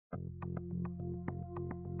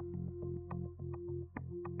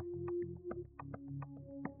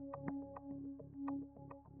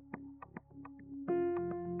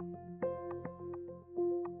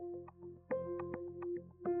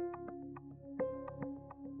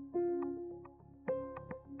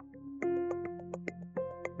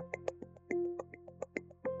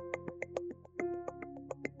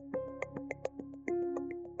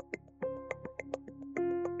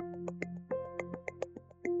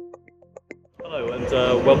Hello and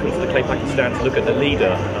welcome to the Paky stand to look at the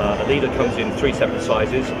ALEDA. ALEDA comes in 3 separate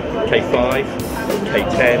sizes: K5,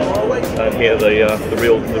 K10, and here the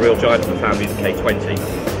real giant of the family, the K20.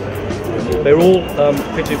 They're all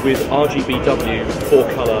fitted with RGBW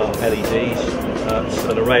 4-colour LEDs,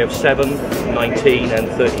 an array of 7, 19 and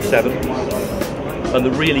 37. And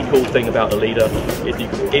the really cool thing about ALEDA is you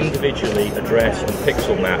can individually address and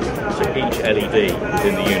pixel map to each LED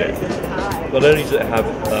within the unit. Not only does it have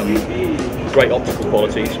great optical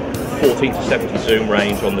qualities, 14 to 70 zoom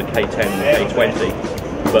range on the K10 and K20,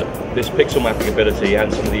 but this pixel mapping ability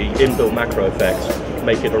and some of the inbuilt macro effects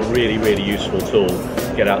make it a really useful tool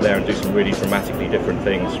to get out there and do some really dramatically different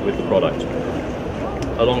things with the product.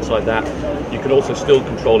 Alongside that, you can also still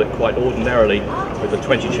control it quite ordinarily with the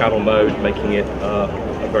 20-channel mode, making it a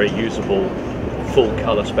very usable full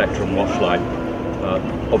colour spectrum watch light.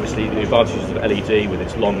 Obviously the advantages of LED with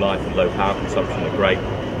its long life and low power consumption are great,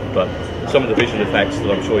 but some of the visual effects that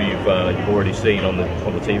I'm sure you've already seen on the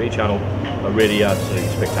TV channel are really absolutely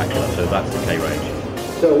spectacular. So that's the K range.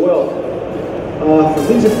 So for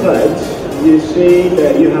these effects, you see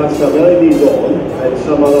that you have some LEDs on and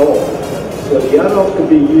some are off. So the on-off could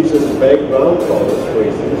be used as a background colors, for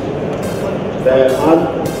instance. There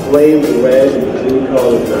are flame red and blue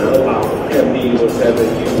colors now, but can be whatever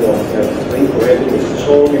you want to have a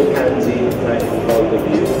strong and pansy effect in front of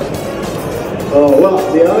you.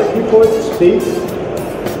 Well, the other key point is speed.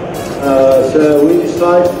 So we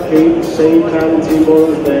decided to keep the same pansy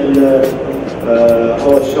mode than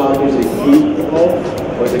our shot is a keep off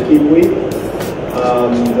or the keep with.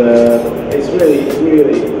 It's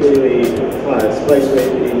really fast, especially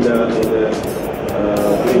in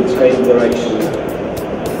train direction.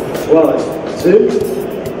 Well, zoom.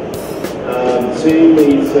 Zoom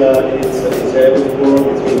is able to work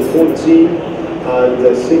between 14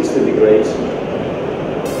 and 60 degrees.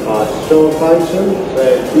 Strobe function, so a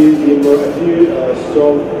few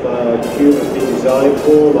strobe cube has been designed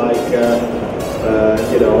for, like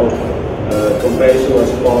conventional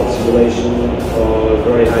spot simulation or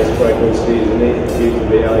very high frequencies due to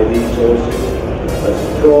the LED sources. A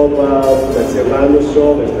strobe, that's a random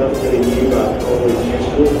strobe, it's not really new but always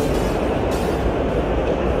useful.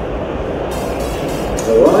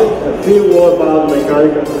 Alright, a few more about the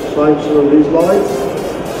mechanical construction of these lights.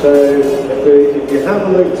 So if you have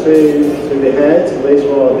a look to the head, later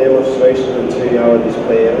on a demonstration into our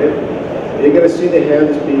display area, you're going to see the head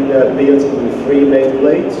has been built with 3 main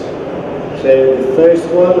plates. So the first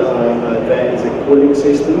one, that is a cooling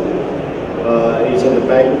system. It's on the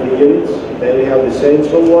back of the unit. Then we have the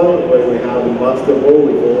central one, where we have the master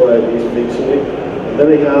board with all these fixing it. And then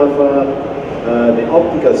we have the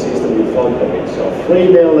optical system in front of it. So 3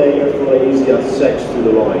 main layers for easy access to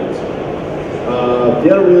the light. The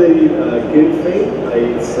other really good thing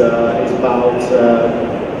is about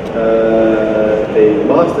the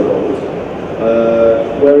master board,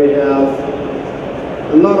 where we have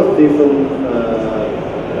a lot of different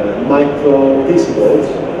micro DC boards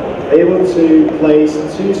able to place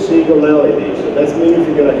 2 single LEDs. So that means if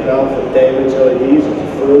you're going to have damaged LEDs or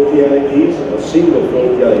faulty LEDs or single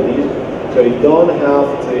faulty LEDs, so you don't have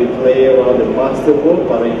to play around the master board,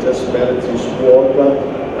 but it's just better to swap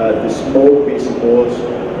the small PC boards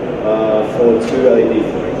for 2 LED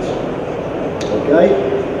frames. Okay,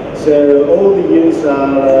 so all the units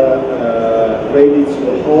are ready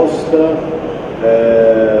to host a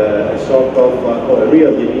sort of a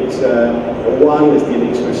real Unix, a wireless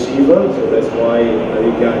Unix receiver, so that's why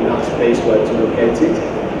you got enough space where to locate it.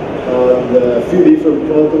 And a few different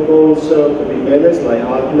protocols to be managed, like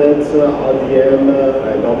ARPANET, RDM,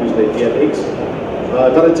 and obviously DMX.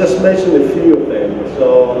 But I just mentioned a few of them, so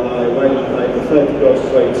I prefer to go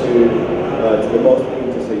straight to the most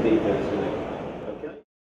interesting details.